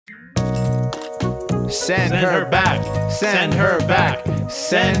Send her back. Send her back.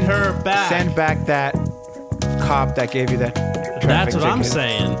 Send her back. Send back that cop that gave you that traffic That's what I'm ticket.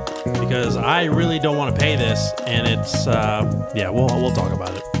 saying, because I really don't want to pay this, and it's we'll talk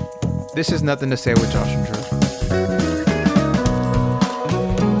about it. This is Nothing to Say with Josh and Drew.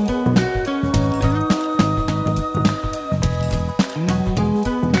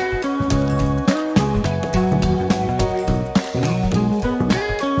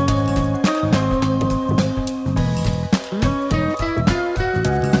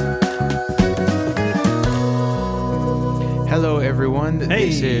 Hello, everyone. Hey.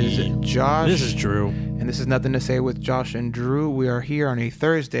 This is Josh. This is Drew. And this is Nothing to Say with Josh and Drew. We are here on a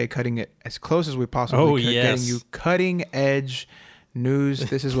Thursday, cutting it as close as we possibly could, getting you cutting edge news.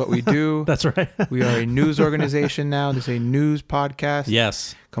 This is what we do. That's right. We are a news organization now. This is a news podcast.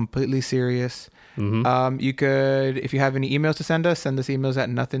 Yes. Completely serious. Mm-hmm. You could, if you have any emails to send us emails at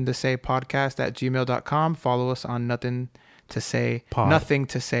nothingtosaypodcast@gmail.com. Follow us on Nothing to Say Pod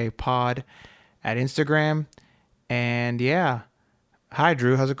at Instagram. And yeah. Hi,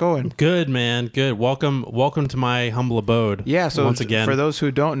 Drew. How's it going? Good, man. Good. Welcome to my humble abode. Yeah, so once again, for those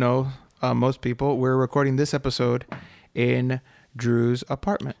who don't know, most people, we're recording this episode in Drew's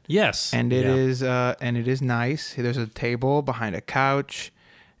apartment. Yes. And it is nice. There's a table behind a couch.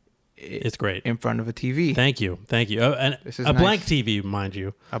 It's great. In front of a TV. Thank you. And This is a nice. blank TV, mind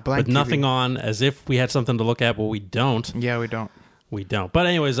you. A blank with nothing TV. on, as if we had something to look at, but we don't. Yeah, we don't. We don't. But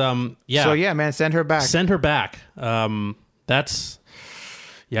anyways, yeah. So yeah, man, send her back. Send her back. That's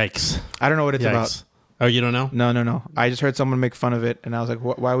yikes. I don't know what it's about. Oh, you don't know? No. I just heard someone make fun of it, and I was like,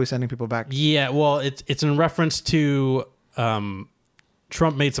 why are we sending people back? Yeah, well, it's in reference to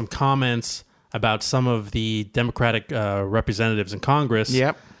Trump made some comments about some of the Democratic representatives in Congress.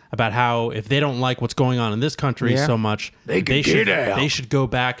 Yep. About how if they don't like what's going on in this country so much, they should go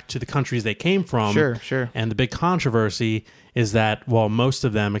back to the countries they came from. Sure. And the big controversy is that, well, most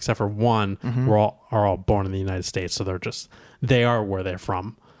of them, except for one, are all born in the United States, so they are where they're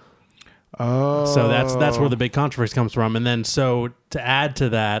from. Oh. So that's where the big controversy comes from. And then so to add to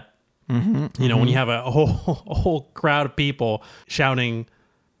that, when you have a whole crowd of people shouting,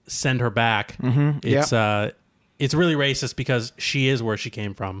 "Send her back," it's really racist because she is where she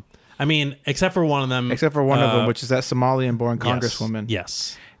came from. I mean, except for one of them. Except for one of them, which is that Somalian-born congresswoman.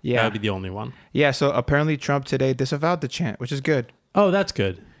 Yes. Yeah. That would be the only one. Yeah, so apparently Trump today disavowed the chant, which is good. Oh, that's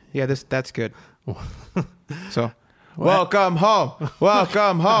good. Yeah, that's good. So, welcome home.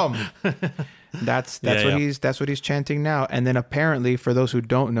 Welcome home. That's what he's chanting now. And then apparently, for those who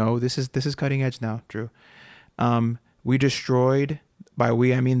don't know, this is cutting edge now, Drew. We destroyed, by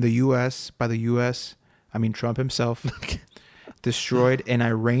we I mean the US, by the US, I mean Trump himself, destroyed an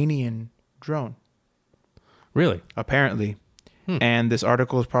Iranian drone. Really? Apparently. And this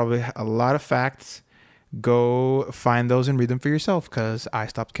article is probably a lot of facts. Go find those and read them for yourself, because I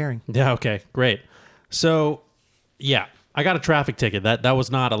stopped caring. Yeah, okay, great. So, yeah, I got a traffic ticket. That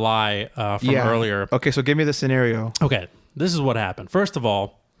was not a lie from earlier. Okay, so give me the scenario. Okay, this is what happened. First of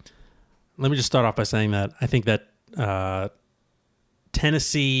all, let me just start off by saying that I think that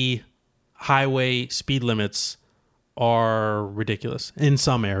Tennessee highway speed limits are ridiculous in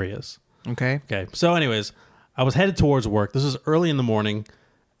some areas. Okay. So anyways, I was headed towards work. This was early in the morning,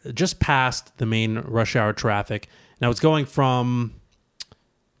 just past the main rush hour traffic. And I was going from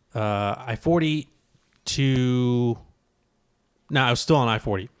I-40 to... No, I was still on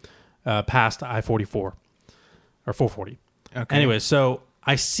I-40, past I-44, or 440. Okay. Anyway, so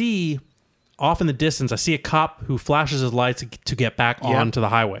I see... Off in the distance, I see a cop who flashes his lights to get back onto the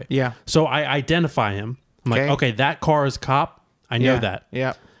highway. Yeah. So I identify him. I'm like, okay, that car is a cop. I know that.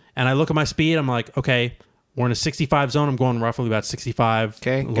 Yeah. And I look at my speed. I'm like, okay, we're in a 65 zone. I'm going roughly about 65,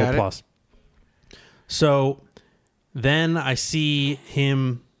 okay, a little plus. So then I see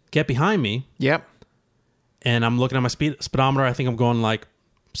him get behind me. Yep. And I'm looking at my speedometer. I think I'm going like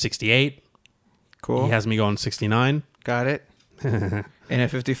 68. Cool. He has me going 69. Got it. In a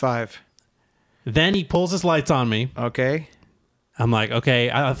 55. Then he pulls his lights on me. Okay. I'm like, okay.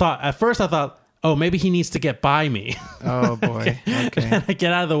 At first I thought, oh, maybe he needs to get by me. Oh boy. Okay. Then I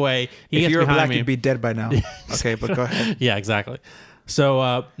get out of the way. He if gets you were behind black, me. you'd be dead by now. Okay, but go ahead. Yeah, exactly.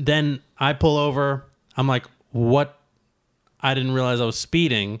 So then I pull over. I'm like, what? I didn't realize I was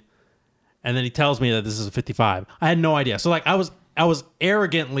speeding. And then he tells me that this is a 55. I had no idea. So like I was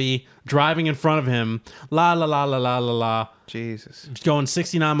arrogantly driving in front of him, la la la la la la la. Jesus. Going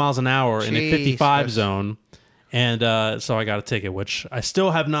 69 miles an hour in a 55 zone. And so I got a ticket, which I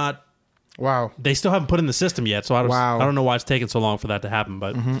still have not. Wow. They still haven't put in the system yet, so I don't know why it's taking so long for that to happen.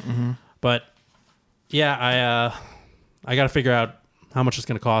 But but yeah, I got to figure out how much it's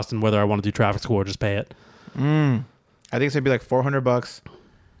going to cost and whether I want to do traffic school or just pay it. I think it's gonna be like $400,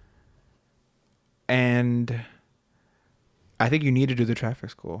 and I think you need to do the traffic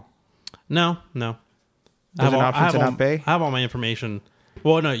school. No. There's an option to not pay. I have all my information.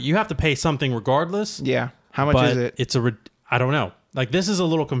 Well, no, you have to pay something regardless. Yeah. How much is it? It's I don't know. Like, this is a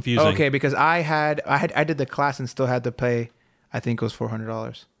little confusing. Okay, because I did the class and still had to pay. I think it was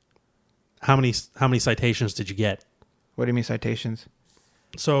 $400. How many citations did you get? What do you mean citations?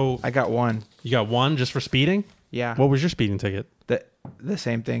 So I got one. You got one just for speeding? Yeah. What was your speeding ticket? The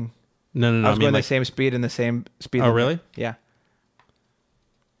same thing. No. I was going the same speed and the same speed. Oh, limit. really? Yeah.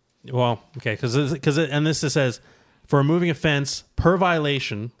 Well, okay, because and this says for a moving offense per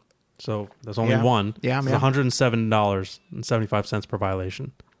violation. So there's only one. Yeah, it's $107.75 per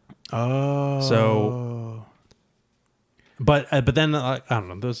violation. Oh. So, but then I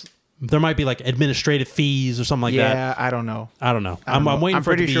don't know. There might be like administrative fees or something like that. Yeah, I don't know. I'm waiting. I'm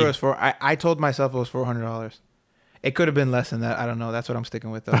pretty sure it was I told myself it was $400. It could have been less than that. I don't know. That's what I'm sticking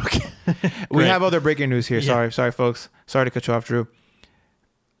with though. Okay. We have other breaking news here. Yeah. Sorry, folks. Sorry to cut you off, Drew.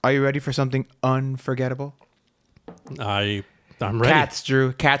 Are you ready for something unforgettable? I'm ready. Cats,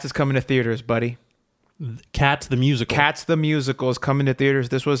 Drew. Cats is coming to theaters, buddy. Cats the musical. Cats the musical is coming to theaters.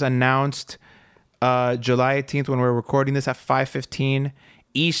 This was announced July 18th when we're recording this at 5:15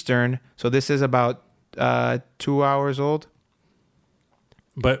 Eastern. So this is about 2 hours old.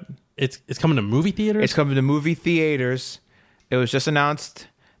 But it's coming to movie theaters? It's coming to movie theaters. It was just announced.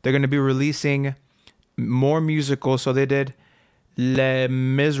 They're going to be releasing more musicals. So they did Les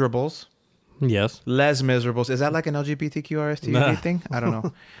Miserables. Yes. Les Miserables. Is that like an LGBTQRST thing? I don't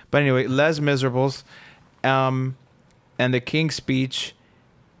know. But anyway, Les Miserables, and The King's Speech,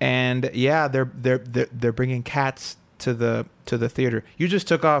 and yeah, they're bringing Cats to the theater. You just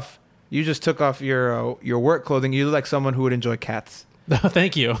took off your work clothing. You look like someone who would enjoy cats.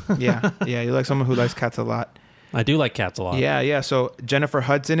 Thank you. Yeah, you like someone who likes cats a lot. I do like cats a lot. Yeah. So Jennifer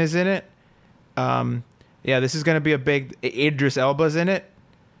Hudson is in it. This is gonna be a big. Idris Elba's in it.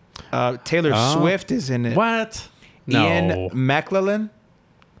 Taylor Swift is in it. What? No. Ian McKellen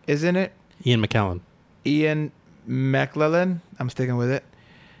is in it. Ian McKellen. Ian McKellen. I'm sticking with it.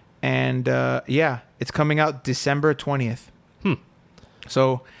 And it's coming out December 20th.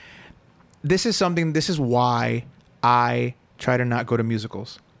 So this is why I try to not go to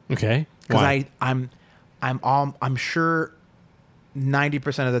musicals. Okay. Because I'm sure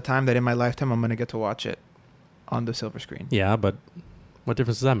 90% of the time that in my lifetime I'm going to get to watch it on the silver screen. Yeah, but what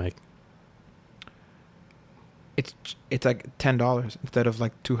difference does that make? It's like $10 instead of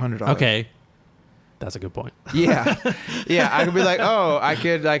like $200. Okay. That's a good point. Yeah. I could be like, I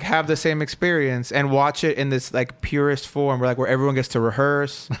could like have the same experience and watch it in this like purest form where everyone gets to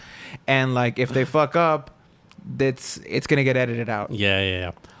rehearse and like if they fuck up, it's going to get edited out.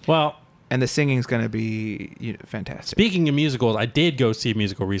 Yeah. Well, and the singing's going to be fantastic. Speaking of musicals, I did go see a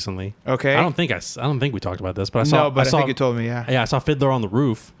musical recently. Okay. I don't think we talked about this, but I saw. No, but I think you told me. Yeah. Yeah, I saw Fiddler on the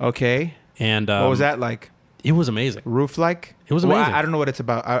Roof. Okay. And what was that like? It was amazing. Roof-like? It was amazing. Well, I don't know what it's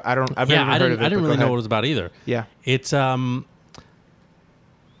about. I've never heard of it. I didn't really know what it was about either. Yeah. It's hard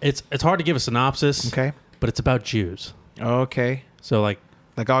to give a synopsis. Okay. But it's about Jews. Okay. So like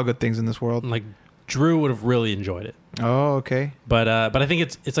all good things in this world. Like Drew would have really enjoyed it. Oh, okay. But I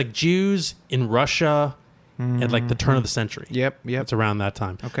think it's like Jews in Russia at like the turn of the century. Yep. It's around that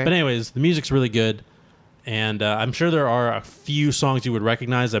time. Okay. But anyways, the music's really good. And I'm sure there are a few songs you would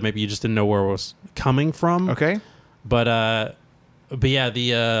recognize that maybe you just didn't know where it was coming from. Okay. But yeah,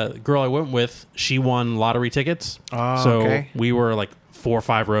 the girl I went with, she won lottery tickets. Oh, so okay. we were like 4 or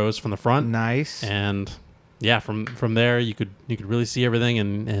 5 rows from the front. Nice. And yeah, from there you could really see everything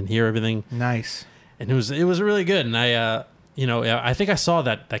and hear everything. Nice. And it was really good. And I think I saw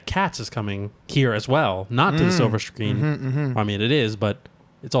that Cats is coming here as well, not to the silver screen. Mm-hmm. I mean, it is, but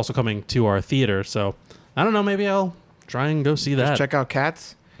it's also coming to our theater. So I don't know. Maybe I'll try and go see that. Just check out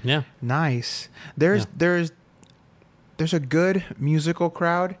Cats. Yeah. Nice. There's a good musical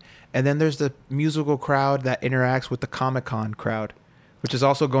crowd, and then there's the musical crowd that interacts with the Comic-Con crowd, which is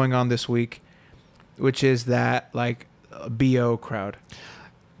also going on this week, which is that like BO crowd.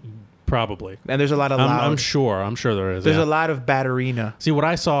 Probably. And there's a lot of loud. I'm sure there is. There's a lot of Batterina. See, what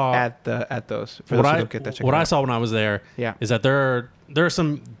I saw at those. For those who don't get that, what I saw when I was there is that there are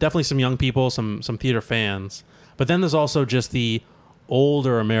definitely some young people, some theater fans, but then there's also just the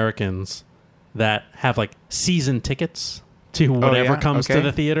older Americans that have like season tickets to whatever comes to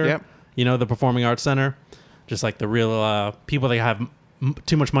the theater. Yep. You know, the Performing Arts Center, just like the real people that have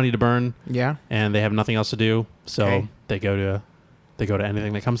too much money to burn. Yeah. And they have nothing else to do, so they go to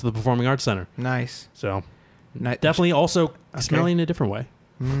anything that comes to the Performing Arts Center. Nice. So, Definitely also smelling in a different way.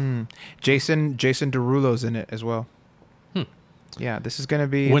 Jason Derulo's in it as well. Yeah, this is gonna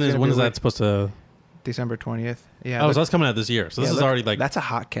be. When is that supposed to? December 20th. Yeah. Oh, so that's coming out this year. So this is already like. That's a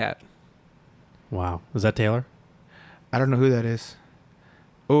hot cat. Wow, is that Taylor? I don't know who that is.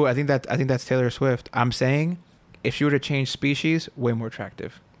 Oh, I think that's Taylor Swift. I'm saying, if she were to change species, way more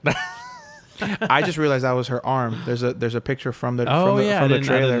attractive. I just realized that was her arm. There's a picture from the from the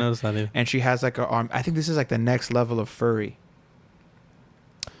trailer, I didn't notice that either. And she has like an arm. I think this is like the next level of furry.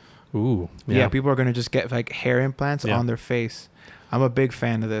 Ooh, yeah. People are gonna just get like hair implants on their face. I'm a big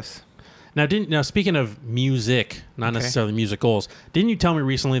fan of this. Now speaking of music, not necessarily musicals, didn't you tell me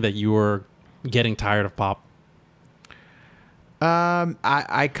recently that you were getting tired of pop?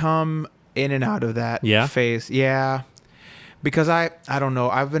 I come in and out of that phase. Yeah. Because I don't know.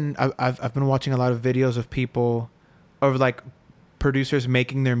 I've been watching a lot of videos of people, of like producers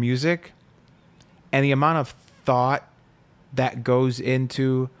making their music, and the amount of thought that goes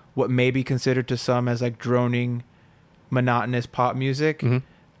into what may be considered to some as like droning, monotonous pop music. Mm-hmm.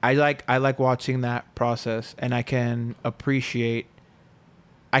 I like watching that process, and I can appreciate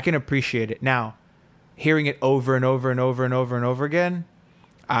it. Now, hearing it over and over and over and over and over again,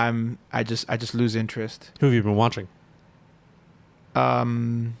 I just lose interest. Who have you been watching?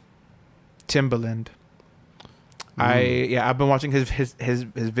 Timbaland. I've been watching his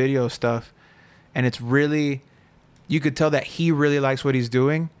video stuff, and it's really, you could tell that he really likes what he's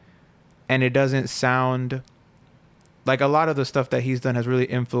doing, and it doesn't sound like a lot of the stuff that he's done has really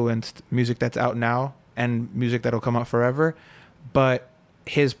influenced music that's out now and music that'll come out forever. But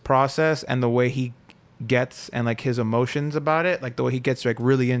his process and the way he gets, and like his emotions about it, like the way he gets like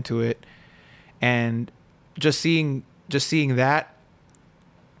really into it, and just seeing that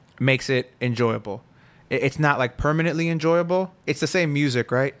makes it enjoyable. It's not like permanently enjoyable. It's the same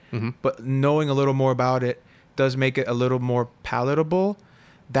music, right? Mm-hmm. But knowing a little more about it does make it a little more palatable.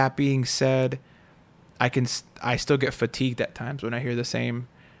 That being said, I still get fatigued at times when I hear the same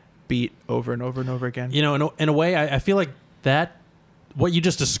beat over and over and over again. You know, in a way, I feel like that, what you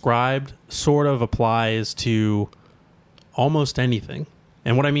just described sort of applies to almost anything.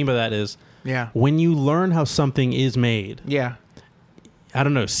 And what I mean by that is, when you learn how something is made, I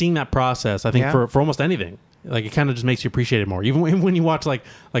don't know, seeing that process, I think for almost anything, like it kind of just makes you appreciate it more. Even when you watch like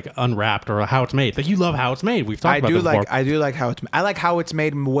Unwrapped or How It's Made, like you love how it's made. We've talked about that before. I do like how it's. I like how it's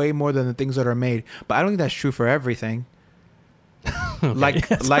made way more than the things that are made, but I don't think that's true for everything. Like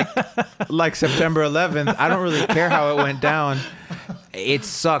September 11th, I don't really care how it went down. It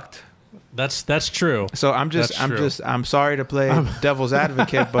sucked. That's true. So I'm sorry to play devil's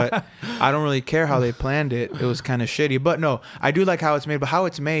advocate, but I don't really care how they planned it. It was kind of shitty. But no, I do like how it's made. But how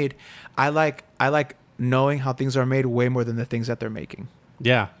it's made, I like knowing how things are made way more than the things that they're making.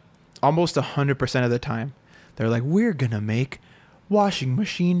 Yeah. Almost 100% of the time, they're like, we're gonna make washing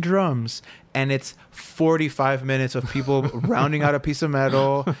machine drums, and it's 45 minutes of people rounding out a piece of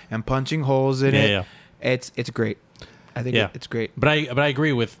metal and punching holes in it. Yeah. It's great. I think it's great. But I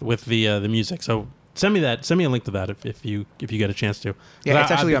agree with the music. So send me a link to that if you get a chance to. Yeah,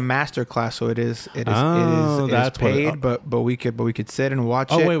 it's actually a master class, so it is paid, but we could sit and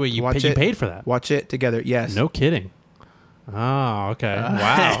watch it. Oh wait, you paid for that? Watch it together. Yes. No kidding. Oh, okay.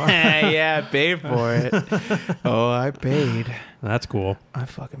 Wow. Yeah, I paid for it. Oh, I paid. That's cool. I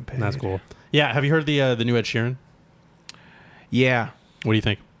fucking paid. That's cool. Yeah, have you heard the new Ed Sheeran? Yeah. What do you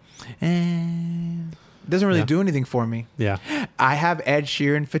think? Doesn't really do anything for me. Yeah. I have Ed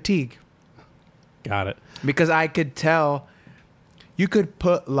Sheeran fatigue. Got it. Because I could tell, you could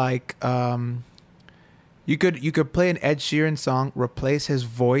put like, you could play an Ed Sheeran song, replace his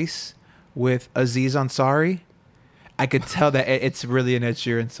voice with Aziz Ansari. I could tell that it's really an Ed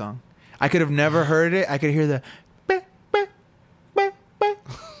Sheeran song. I could have never heard it. I could hear the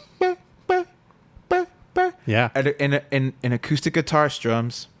in acoustic guitar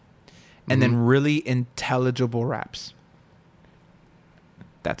strums, and then really intelligible raps.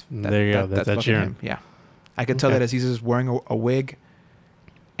 There you go. That's Ed Sheeran. Him. Yeah, I could tell that Aziz is wearing a wig,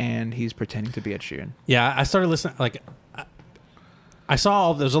 and he's pretending to be Ed Sheeran. Yeah, I started listening. Like, I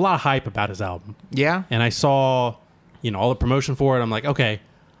saw there's a lot of hype about his album. Yeah, and I saw, all the promotion for it. I'm like, okay,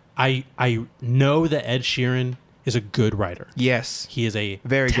 I know that Ed Sheeran is a good writer. Yes, he is a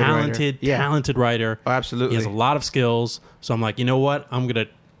very talented writer. Oh, absolutely, he has a lot of skills. So I'm like, you know what? I'm gonna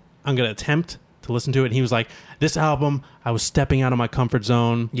attempt to listen to it. And he was like, this album, I was stepping out of my comfort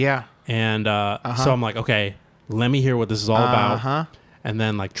zone. Yeah. And so I'm like, okay, let me hear what this is all about. And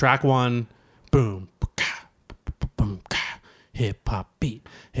then like track 1, boom, boom, hip hop beat,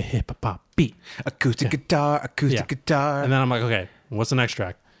 acoustic guitar. And then I'm like, okay, what's the next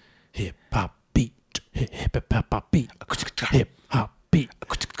track? Hip hop beat, hip hop beat, hip hop beat,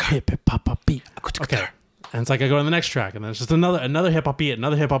 hip hop beat. Okay, and it's like I go to the next track, and then it's just another hip hop beat,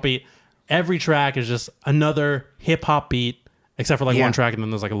 another hip hop beat. Every track is just another hip hop beat, except for like one track, and then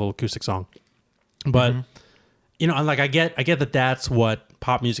there's like a little acoustic song. But you know, and like I get that that's what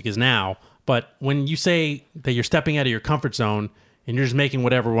pop music is now. But when you say that you're stepping out of your comfort zone and you're just making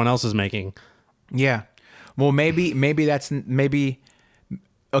what everyone else is making, yeah. Well, maybe that's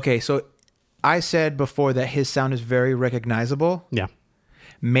okay. So I said before that his sound is very recognizable. yeah,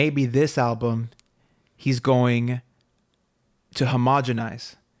 Maybe this album, he's going to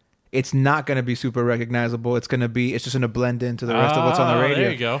homogenize. It's not going to be super recognizable. It's just going to blend into the rest of what's on the radio.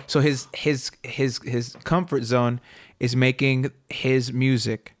 There you go. So his comfort zone is making his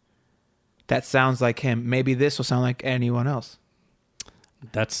music that sounds like him. Maybe this will sound like anyone else.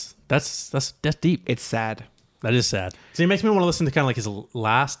 That's deep. It's sad. That is sad. So it makes me want to listen to kind of like his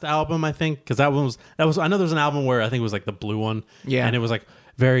last album, I think, because that was. I know there was an album where I think it was like the blue one, and it was like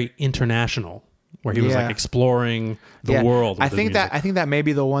very international, where he was like exploring the world. I think that may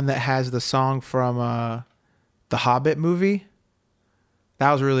be the one that has the song from the Hobbit movie.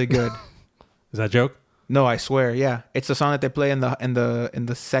 That was really good. Is that a joke? No, I swear. Yeah, it's the song that they play in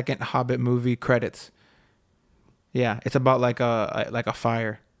the second Hobbit movie credits. Yeah, it's about like a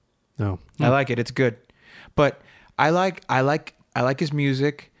fire. No, I like it. It's good. But I like his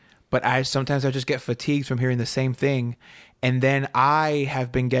music, but sometimes I just get fatigued from hearing the same thing. And then I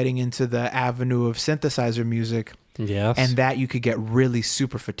have been getting into the avenue of synthesizer music. Yes. And that you could get really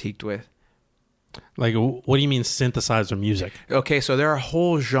super fatigued with. Like, what do you mean synthesizer music? Okay, so there are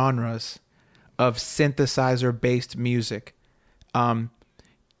whole genres of synthesizer-based music. I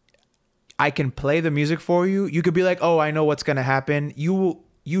can play the music for you. You could be like, oh, I know what's going to happen. You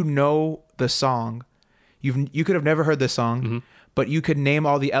know the song. You could have never heard the song, but you could name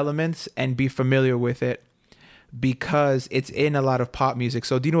all the elements and be familiar with it because it's in a lot of pop music.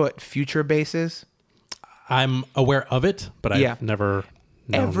 So do you know what future bass is? I'm aware of it, but I've never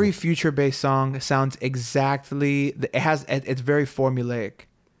known. Every future bass song sounds exactly, it's very formulaic.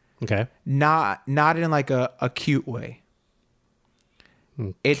 Okay. Not in like a cute way.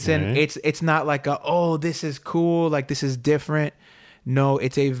 Okay. It's not like this is cool, like this is different. No,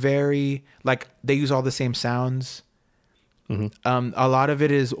 it's a very, like, they use all the same sounds. A lot of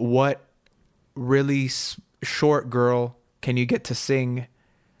it is what really short girl can you get to sing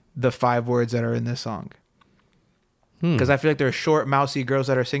the 5 words that are in this song? Because I feel like there are short, mousy girls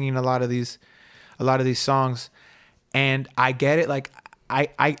that are singing a lot of these songs, and I get it. Like,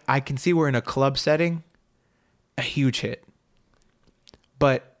 I can see we're in a club setting, a huge hit,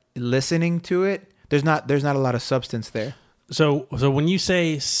 but listening to it, there's not a lot of substance there. So when you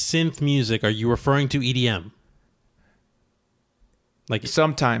say synth music, are you referring to EDM? Like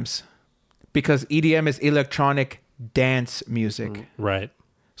sometimes, because EDM is electronic dance music. Right.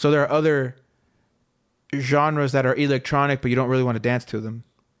 So there are other genres that are electronic, but you don't really want to dance to them.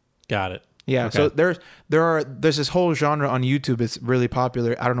 Got it. Yeah. Okay. So there's this whole genre on YouTube. It's really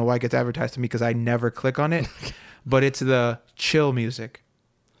popular. I don't know why it gets advertised to me because I never click on it, but it's the chill music.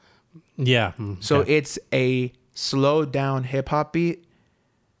 Yeah. So it's a slowed down hip hop beat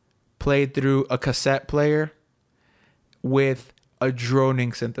played through a cassette player with a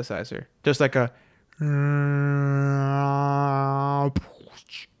droning synthesizer, just like a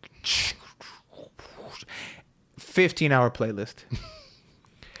 15-hour playlist.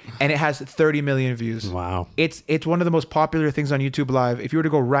 And it has 30 million views. Wow. It's one of the most popular things on YouTube Live. If you were to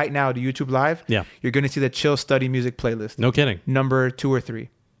go right now to YouTube Live, you're going to see the Chill Study Music playlist. No kidding. Number 2 or 3.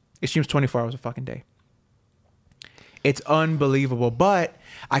 It streams 24 hours a fucking day. It's unbelievable. But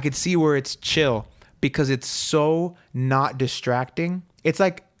I could see where it's chill because it's so not distracting. It's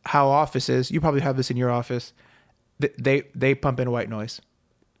like how Office is. You probably have this in your office. They pump in white noise.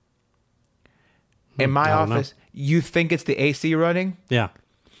 In my office, you think it's the AC running? Yeah.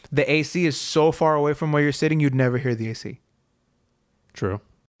 The AC is so far away from where you're sitting, you'd never hear the AC. True.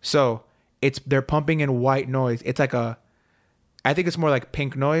 So they're pumping in white noise. It's like I think it's more like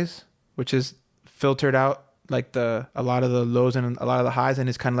pink noise, which is filtered out like a lot of the lows and a lot of the highs, and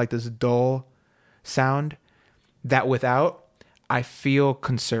it's kind of like this dull sound that without, I feel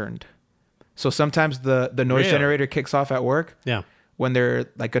concerned. So sometimes the noise generator kicks off at work. Yeah. When they're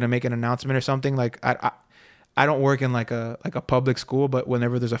like going to make an announcement or something. Like I don't work in like a public school, but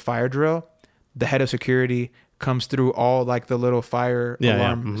whenever there's a fire drill, the head of security comes through all like the little fire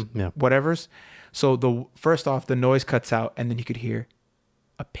alarm whatevers. So first off, the noise cuts out, and then you could hear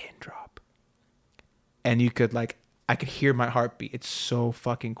a pin drop, and I could hear my heartbeat. It's so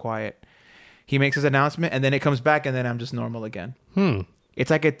fucking quiet. He makes his announcement, and then it comes back, and then I'm just normal again.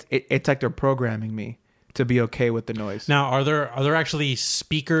 It's like it's like they're programming me. to be okay with the noise. Now, are there actually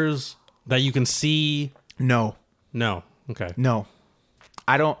speakers that you can see? No. Okay. No.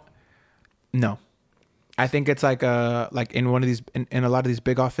 I don't. No. I think it's like in one of these in a lot of these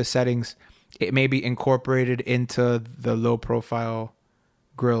big office settings, it may be incorporated into the low profile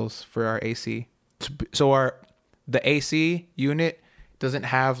grills for our AC. So the AC unit doesn't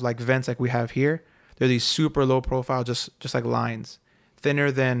have like vents like we have here. They're these super low profile, just like lines,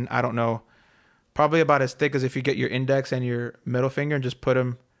 thinner than, I don't know, probably about as thick as if you get your index and your middle finger and just put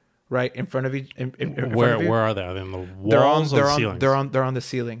them right in front of each. Where are they? Are they on the walls or the ceilings? They're on the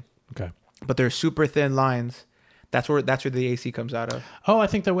ceiling. Okay. But they're super thin lines. That's where the AC comes out of. Oh, I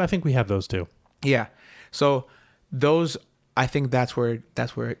think we have those too. Yeah. So those, I think that's where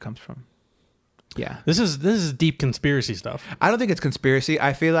it comes from. Yeah. This is deep conspiracy stuff. I don't think it's conspiracy.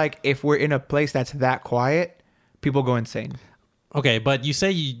 I feel like if we're in a place that's that quiet, people go insane. Okay, but you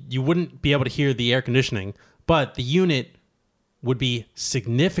say you wouldn't be able to hear the air conditioning, but the unit would be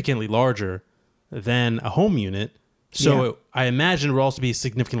significantly larger than a home unit. So I imagine it would also be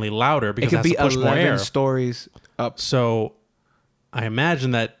significantly louder because it has to push more air. 11 stories up. So I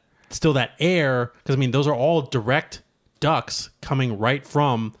imagine that still that air, because I mean those are all direct ducts coming right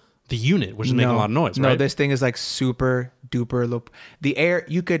from the unit, which is making a lot of noise. No, right? This thing is like super duper low. The air,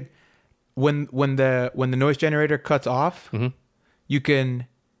 you could, when the noise generator cuts off, you can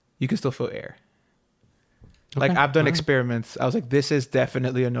still feel air. Okay. Like I've done experiments. I was like, this is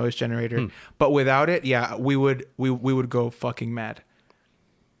definitely a noise generator. But without it, we would go fucking mad.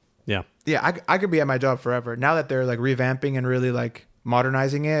 Yeah. Yeah, I could be at my job forever. Now that they're like revamping and really like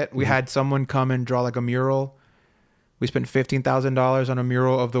modernizing it, we had someone come and draw like a mural. We spent $15,000 on a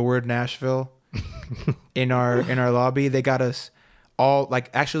mural of the word Nashville in our lobby. They got us all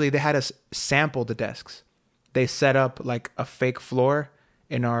actually they had us sample the desks. They set up like a fake floor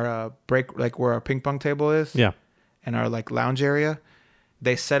in our break, like where our ping pong table is. Yeah. And our like lounge area.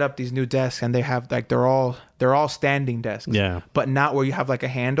 They set up these new desks and they have like they're all standing desks. Yeah. But not where you have like a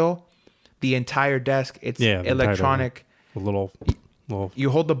handle. The entire desk, it's electronic. A little.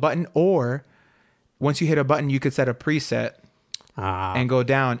 You hold the button, or once you hit a button, you could set a preset and go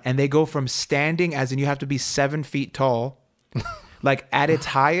down. And they go from standing, as in you have to be 7 feet tall. Like at its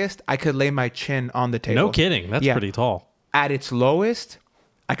highest, I could lay my chin on the table. No kidding. That's pretty tall. At its lowest,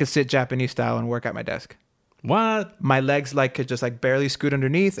 I could sit Japanese style and work at my desk. What? My legs could just barely scoot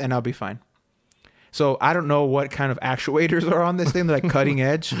underneath and I'll be fine. So I don't know what kind of actuators are on this thing. They're like cutting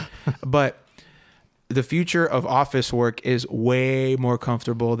edge. But the future of office work is way more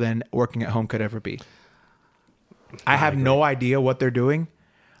comfortable than working at home could ever be. I have no idea what they're doing,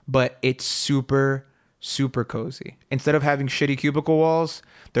 but it's super, super cozy. Instead of having shitty cubicle walls,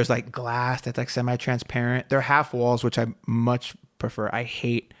 there's like glass that's like semi-transparent. They're half walls, which I much prefer. I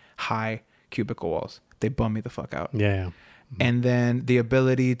hate high cubicle walls. They bum me the fuck out. Yeah. And then the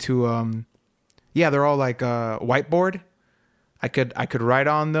ability to, they're all like whiteboard. I could write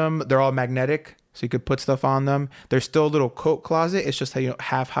on them. They're all magnetic, so you could put stuff on them. There's still a little coat closet. It's just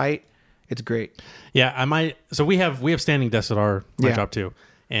half height. It's great. Yeah, I might. So we have standing desks at my job too,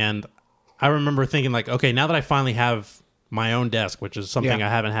 and I remember thinking like, okay, now that I finally have my own desk, which is something I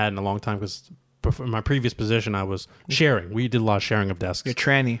haven't had in a long time because in my previous position I was sharing. We did a lot of sharing of desks. You're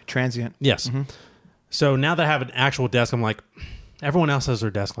transient. Yes. Mm-hmm. So now that I have an actual desk, I'm like, everyone else has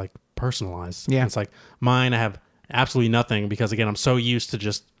their desk like personalized. Yeah. It's like mine, I have absolutely nothing because again, I'm so used to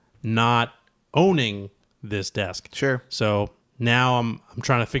just not owning this desk. Sure. So now I'm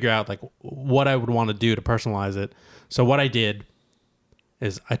trying to figure out like what I would want to do to personalize it. So what I did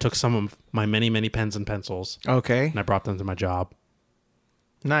is I took some of my many, many pens and pencils. Okay. And I brought them to my job.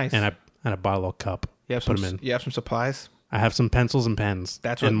 Nice. And I bought a little cup. Put them in. You have some supplies? I have some pencils and pens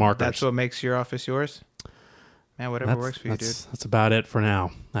and markers. That's what makes your office yours? Man, whatever works for you, dude. That's about it for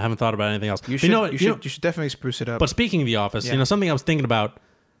now. I haven't thought about anything else. You should definitely spruce it up. But speaking of the office, something I was thinking about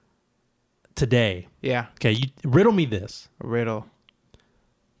today. Yeah. Okay, you riddle me this. A riddle.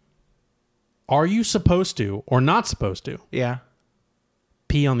 Are you supposed to or not supposed to? Yeah.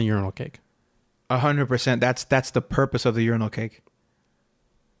 Pee on the urinal cake? 100%. That's the purpose of the urinal cake.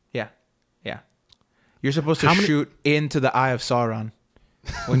 Yeah. Yeah. You're supposed to shoot into the eye of Sauron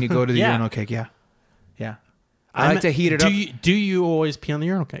when you go to the urinal cake. Yeah. Yeah. I like to heat it up. Do you always pee on the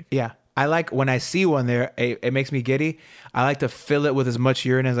urinal cake? Yeah. I like when I see one there, it makes me giddy. I like to fill it with as much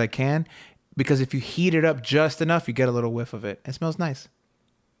urine as I can because if you heat it up just enough, you get a little whiff of it. It smells nice.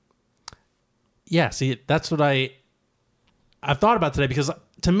 Yeah. See, that's what I've thought about today because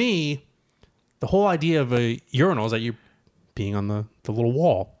to me, the whole idea of a urinal is that you're peeing on the little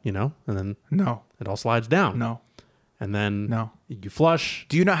wall, and then it all slides down. No. And then you flush.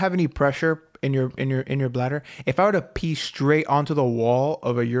 Do you not have any pressure your bladder, if I were to pee straight onto the wall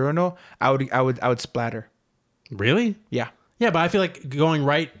of a urinal, I would splatter. Really? Yeah. Yeah, but I feel like going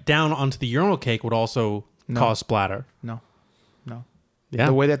right down onto the urinal cake would also cause splatter. No. Yeah.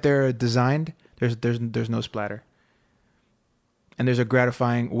 The way that they're designed, there's no splatter. And there's a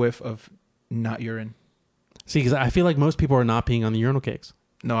gratifying whiff of not urine. See, because I feel like most people are not peeing on the urinal cakes.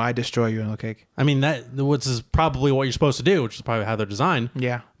 No, I destroy urinal cake. I mean, which is probably what you're supposed to do, which is probably how they're designed.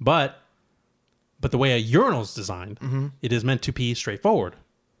 Yeah. But the way a urinal is designed, it is meant to pee straight forward.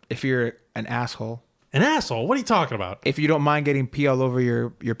 If you're an asshole. An asshole? What are you talking about? If you don't mind getting pee all over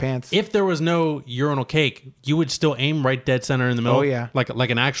your pants. If there was no urinal cake, you would still aim right dead center in the middle. Oh, yeah. Like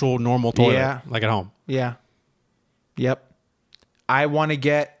an actual normal toilet. Yeah. Like at home. Yeah. Yep. I want to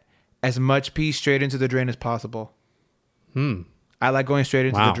get as much pee straight into the drain as possible. I like going straight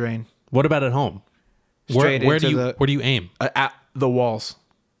into the drain. What about at home? Where do you aim? At the walls.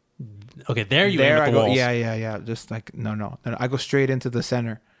 Okay, there you aim at the walls. Yeah. Just like no. I go straight into the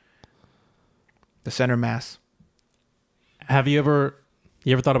center. The center mass. Have you ever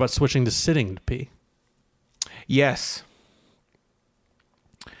thought about switching to sitting to pee? Yes.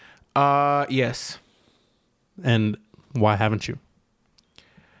 Yes. And why haven't you?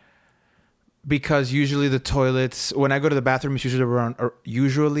 Because usually the toilets, when I go to the bathroom, it's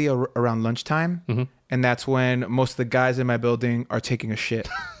usually around lunchtime, and that's when most of the guys in my building are taking a shit.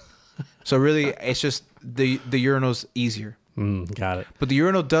 So really, it's just the urinal's easier. Got it. But the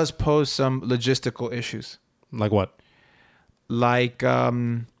urinal does pose some logistical issues. Like what? Like,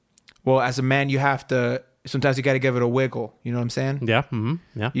 well, as a man, sometimes you got to give it a wiggle. You know what I'm saying? Yeah. Mm-hmm.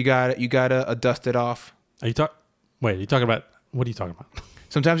 Yeah. You gotta dust it off. Are you talking about? What are you talking about?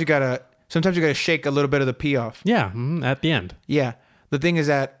 Sometimes you gotta shake a little bit of the pee off. Yeah. At the end. Yeah. The thing is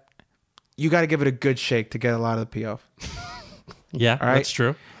that you got to give it a good shake to get a lot of the pee off. Yeah, all right? That's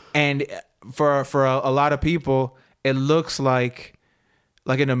true. And for a lot of people, it looks like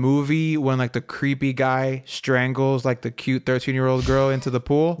in a movie when like the creepy guy strangles like the cute 13-year-old girl into the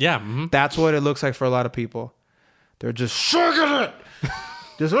pool. Yeah. Mm-hmm. That's what it looks like for a lot of people. They're just shaking it.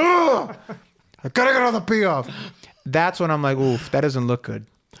 Just, I gotta get all the pee off. That's when I'm like, oof, that doesn't look good.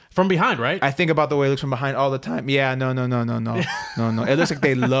 From behind, right? I think about the way it looks from behind all the time. Yeah, no. It looks like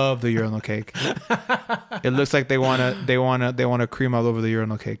they love the urinal cake. It looks like they wanna cream all over the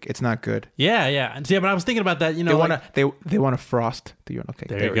urinal cake. It's not good. Yeah. See, but I was thinking about that. You know, they wanna frost the urinal cake.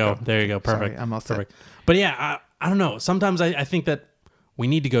 There you go. There you go. Perfect. Sorry, I'm all set. Perfect. But yeah, I don't know. Sometimes I think that we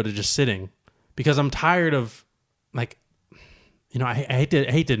need to go to just sitting because I'm tired of like. You know, I hate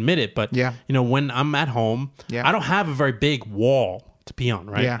to admit it, but yeah. You know, when I'm at home, I don't have a very big wall to pee on,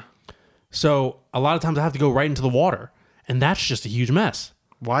 right? Yeah. So a lot of times I have to go right into the water, and that's just a huge mess.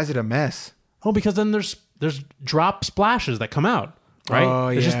 Why is it a mess? Oh, because then there's drop splashes that come out, right? Oh,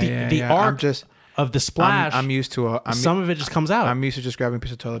 it's just the arc of the splash. I'm used to some of it just comes out. I'm used to just grabbing a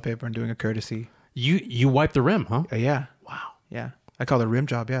piece of toilet paper and doing a courtesy. You wipe the rim, huh? Yeah. Wow. Yeah. I call it a rim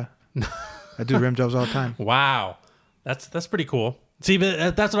job. Yeah. I do rim jobs all the time. Wow. That's pretty cool. See,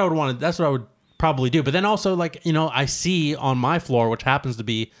 but that's what I would want. That's what I would probably do. But then also, like, you know, I see on my floor, which happens to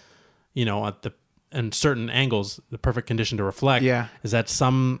be, you know, in certain angles, the perfect condition to reflect. Yeah. Is that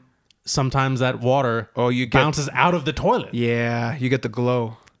sometimes that water you bounces out of the toilet. Yeah, you get the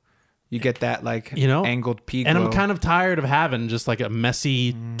glow. You get that, like, you know, angled pee glow. And I'm kind of tired of having just like a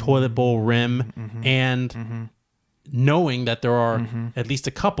messy toilet bowl rim and knowing that there are at least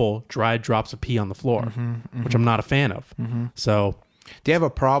a couple dry drops of pee on the floor, which I'm not a fan of. So, do you have a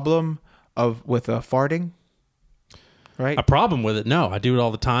problem with farting? Right? A problem with it? No, I do it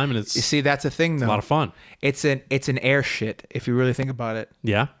all the time, and it's. You see, that's the thing, though. A lot of fun. It's an air shit if you really think about it.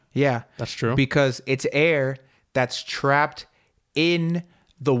 Yeah. Yeah, that's true. Because it's air that's trapped in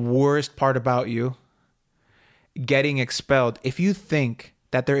the worst part about you, getting expelled. If you think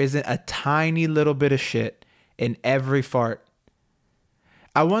that there isn't a tiny little bit of shit in every fart,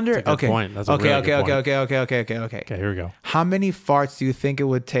 I wonder. That's a good point. That's a really good point. Okay. Here we go. How many farts do you think it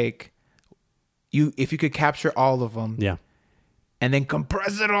would take if you could capture all of them? Yeah. And then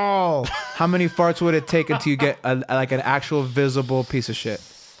compress it all. How many farts would it take until you get like an actual visible piece of shit?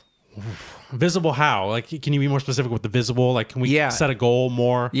 Visible how? Like, can you be more specific with the visible? Like, can we set a goal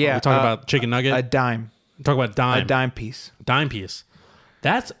more? Yeah. We talk about chicken nugget? A dime. Talk about dime. A dime piece. Dime piece.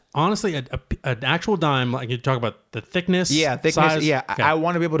 That's honestly an actual dime. Like, you talk about the thickness. Yeah, size. Yeah, okay. I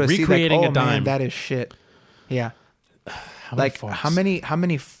want to be able to recreating see like, a dime. Man, that is shit. Yeah. How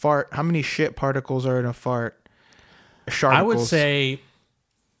many shit particles are in a fart? Sharticles. I would say,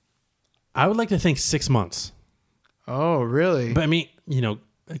 I would like to think 6 months. Oh, really? But I mean, you know,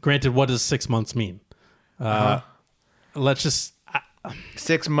 granted, what does 6 months mean? Let's just,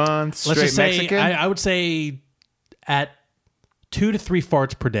 6 months let's straight just say Mexican? I would say at 2 to 3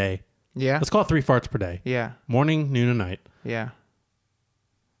 farts per day. Yeah. Let's call it 3 farts per day. Yeah. Morning, noon, and night. Yeah.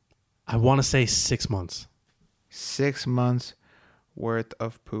 I want to say 6 months. 6 months worth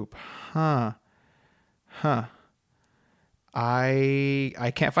of poop. Huh.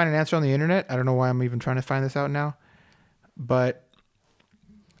 I can't find an answer on the internet. I don't know why I'm even trying to find this out now. But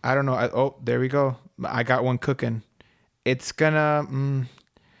I don't know. Oh, there we go. I got one cooking. It's gonna...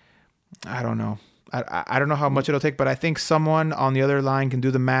 I don't know. I don't know how much it'll take, but I think someone on the other line can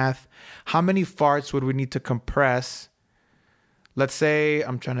do the math. How many farts would we need to compress? Let's say,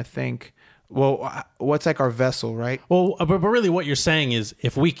 I'm trying to think. Well, what's like our vessel, right? Well, but really what you're saying is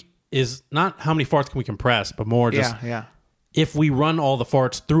is not how many farts can we compress, but more just if we run all the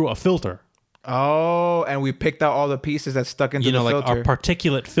farts through a filter. Oh, and we picked out all the pieces that stuck into the filter. Like our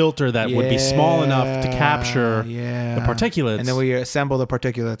particulate filter that would be small enough to capture the particulates. And then we assemble the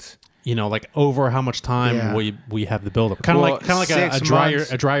particulates. Like over how much time we have the buildup. Kind of like a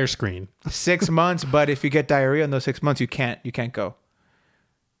dryer screen. 6 months, but if you get diarrhea in those 6 months, you can't go.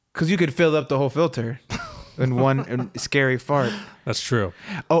 Because you could fill up the whole filter in one scary fart. That's true.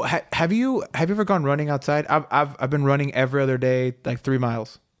 Oh, have you ever gone running outside? I've been running every other day, like 3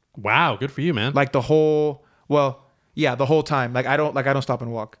 miles. Wow, good for you, man. Like the whole time. Like I don't stop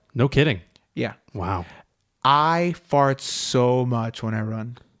and walk. No kidding. Yeah. Wow. I fart so much when I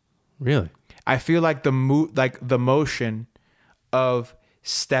run. Really? I feel like the motion of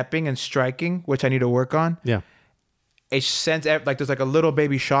stepping and striking, which I need to work on. Yeah. It sends like there's like a little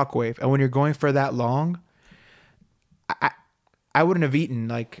baby shockwave, and when you're going for that long, I wouldn't have eaten.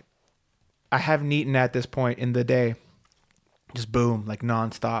 Like I haven't eaten at this point in the day. Just boom, like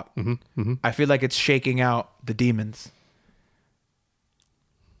nonstop. Mm-hmm, mm-hmm. I feel like it's shaking out the demons.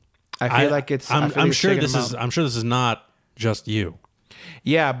 I feel like it's. I'm sure this is not just you.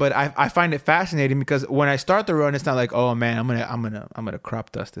 Yeah, but I find it fascinating because when I start the run, it's not like, oh man, I'm gonna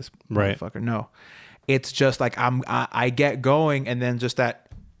crop dust this motherfucker. No, it's just like I get going, and then just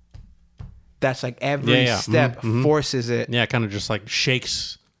that's like every step forces it. Yeah, it kind of just like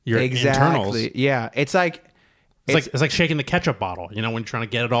shakes your internals. Yeah, it's like shaking the ketchup bottle. When you're trying to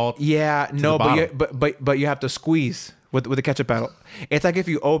get it all. Yeah, no, but you have to squeeze with the ketchup bottle. It's like if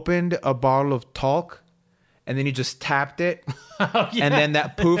you opened a bottle of talc and then you just tapped it, and then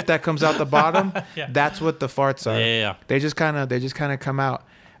that poof that comes out the bottom, that's what the farts are. Yeah. They just kind of come out.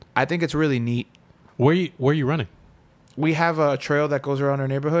 I think it's really neat. Where are you running? We have a trail that goes around our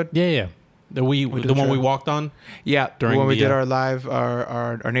neighborhood. Yeah. The one we walked on. Yeah, when we did our live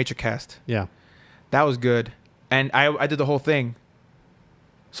our nature cast. Yeah, that was good. And I did the whole thing.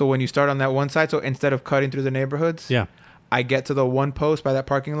 So when you start on that one side, so instead of cutting through the neighborhoods, I get to the one post by that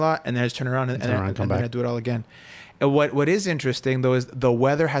parking lot, and then I just turn around and then I do it all again. And what is interesting though is the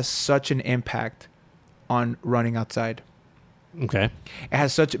weather has such an impact on running outside. Okay. It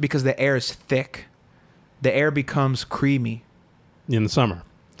has because the air is thick. The air becomes creamy in the summer.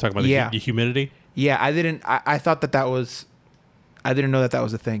 Talk about the humidity. Yeah, I thought that was. I didn't know that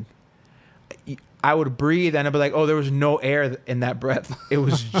was a thing. I would breathe and I'd be like, oh, there was no air in that breath. It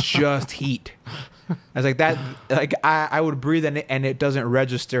was just heat. I was like that. Like I would breathe and it doesn't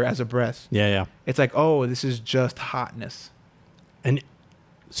register as a breath. Yeah. It's like, oh, this is just hotness. And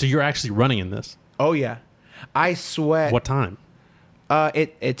so you're actually running in this? Oh yeah, I sweat. What time?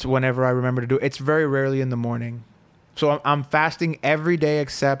 It's whenever I remember to do it. It's very rarely in the morning. So I'm fasting every day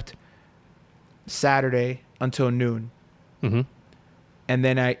except Saturday until noon. Mm-hmm. And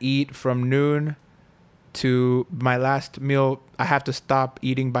then I eat from noon to my last meal. I have to stop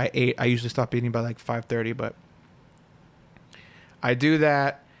eating by 8. I usually stop eating by like 5:30, but I do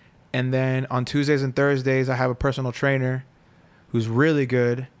that. And then on Tuesdays and Thursdays, I have a personal trainer who's really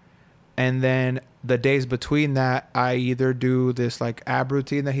good. And then the days between that, I either do this like ab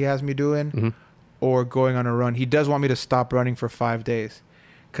routine that he has me doing or going on a run. He does want me to stop running for 5 days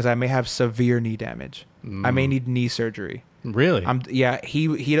because I may have severe knee damage. I may need knee surgery. Really?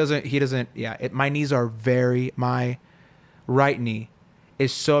 He doesn't. Yeah, my knees are my right knee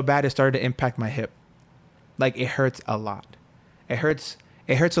is so bad it started to impact my hip. Like it hurts a lot. It hurts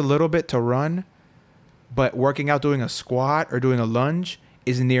a little bit to run, but working out doing a squat or doing a lunge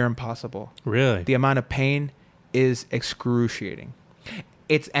is near impossible. Really? The amount of pain is excruciating.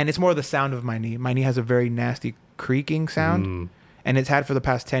 It's more the sound of my knee. My knee has a very nasty creaking sound, and it's had for the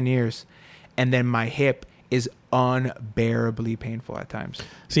past 10 years. And then my hip is unbearably painful at times.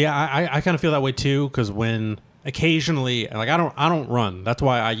 See, I kind of feel that way too, because when occasionally, like I don't run. That's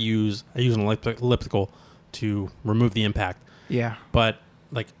why I use an elliptical to remove the impact. Yeah. But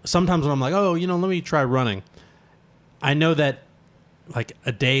like sometimes when I'm like, oh, let me try running. I know that like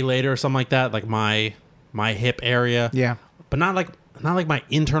a day later or something like that, like my hip area. Yeah. But not like my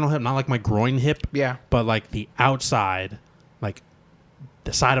internal hip, not like my groin hip. Yeah. But like the outside, like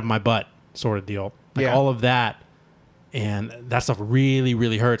the side of my butt sort of deal. Like all of that. And that stuff really,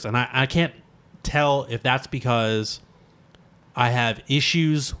 really hurts. And I can't tell if that's because I have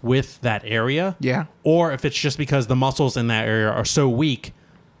issues with that area. Yeah. Or if it's just because the muscles in that area are so weak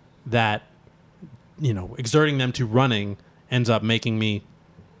that, exerting them to running ends up making me,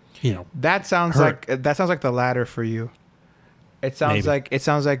 That sounds hurt. like the latter for you. It sounds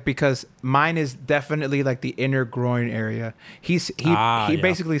like because mine is definitely like the inner groin area. He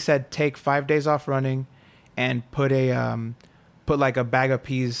basically said take 5 days off running and put like a bag of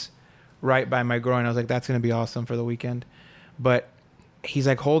peas right by my groin. I was like, that's going to be awesome for the weekend. But he's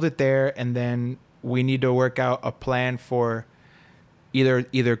like, hold it there, and then we need to work out a plan for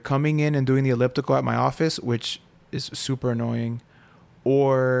either coming in and doing the elliptical at my office, which is super annoying,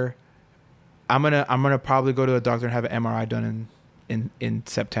 or I'm gonna probably go to a doctor and have an MRI done in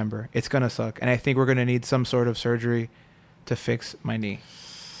September. It's gonna suck, and I think we're gonna need some sort of surgery to fix my knee.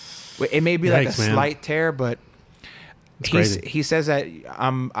 It may be like a slight tear, but he says that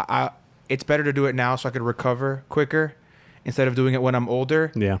it's better to do it now so I could recover quicker instead of doing it when I'm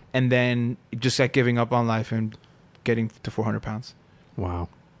older. Yeah. And then just like giving up on life and getting to 400 pounds. Wow.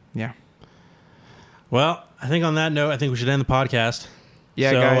 Yeah. Well, I think on that note, I think we should end the podcast. Yeah,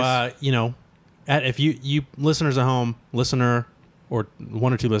 so, guys. If you listeners at home, listener or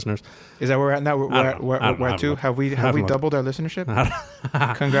one or two listeners. Is that where we're at now? We're at two? Have we doubled our listenership?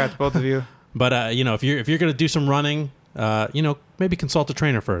 Congrats, both of you. But, if you're going to do some running, maybe consult a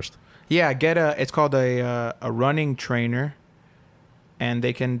trainer first. Yeah, it's called a running trainer, and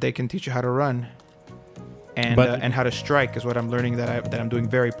they can teach you how to run, and how to strike is what I'm learning that I'm doing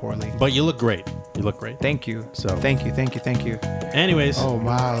very poorly. But you look great. You look great. Thank you. So thank you. Anyways. Oh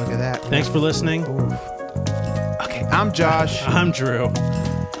wow, look at that. Thanks for listening. Oof. Okay, I'm Josh. I'm Drew.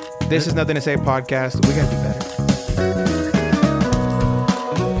 This is Nothing to Say podcast. We gotta do better.